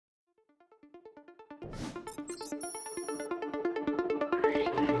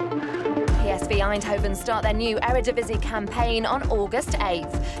PSV Eindhoven start their new Eredivisie campaign on August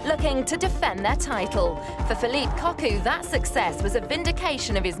 8th, looking to defend their title. For Philippe Cocu, that success was a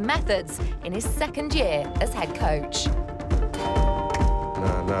vindication of his methods in his second year as head coach.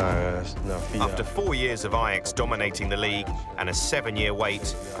 After 4 years of Ajax dominating the league and a 7-year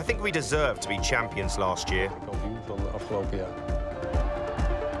wait, I think we deserved to be champions last year.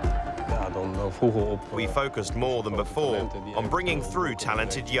 We focused more than before on bringing through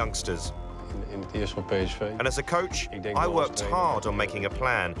talented youngsters. And as a coach, I worked hard on making a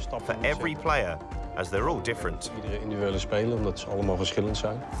plan for every player, as they're all different.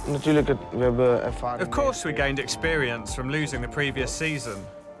 Of course we gained experience from losing the previous season,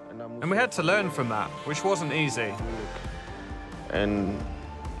 and we had to learn from that, which wasn't easy.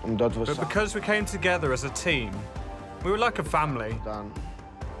 But because we came together as a team, we were like a family,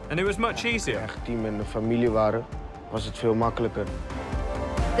 and it was much easier.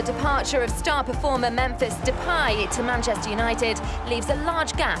 The departure of star performer Memphis Depay to Manchester United leaves a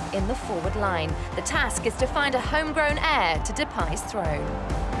large gap in the forward line. The task is to find a homegrown heir to Depay's throne.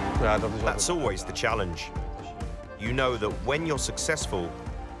 That's always the challenge. You know that when you're successful,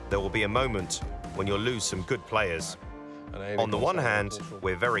 there will be a moment when you'll lose some good players. On the one hand,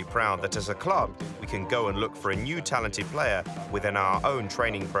 we're very proud that as a club, we can go and look for a new talented player within our own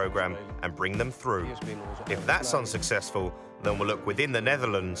training program and bring them through. If that's unsuccessful, then we'll look within the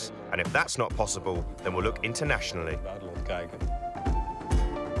Netherlands, and if that's not possible, then we'll look internationally.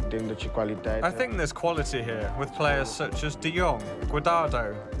 I think there's quality here with players such as De Jong,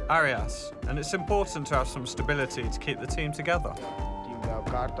 Guardado, Arias, and it's important to have some stability to keep the team together.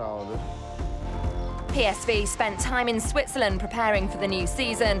 PSV spent time in Switzerland preparing for the new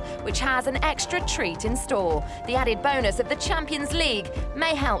season, which has an extra treat in store. The added bonus of the Champions League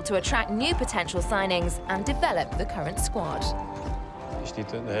may help to attract new potential signings and develop the current squad.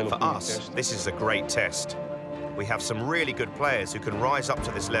 For us, this is a great test. We have some really good players who can rise up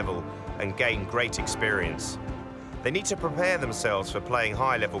to this level and gain great experience. They need to prepare themselves for playing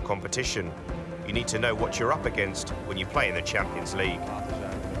high-level competition. You need to know what you're up against when you play in the Champions League.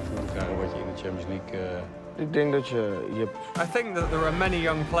 I think that there are many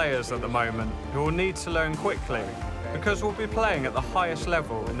young players at the moment who will need to learn quickly, because we'll be playing at the highest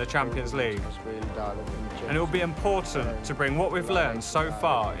level in the Champions League. And it will be important to bring what we've learned so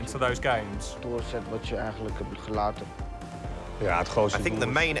far into those games. I think the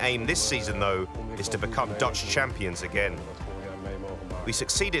main aim this season, though, is to become Dutch champions again. We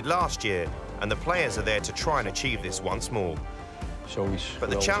succeeded last year, and the players are there to try and achieve this once more. But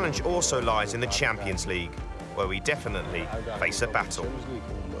the challenge also lies in the Champions League, where we definitely face a battle.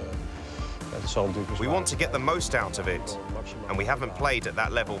 We want to get the most out of it, and we haven't played at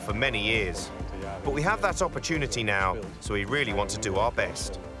that level for many years. But we have that opportunity now, so we really want to do our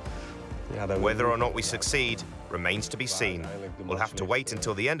best. Whether or not we succeed remains to be seen. We'll have to wait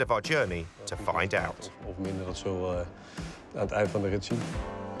until the end of our journey to find out.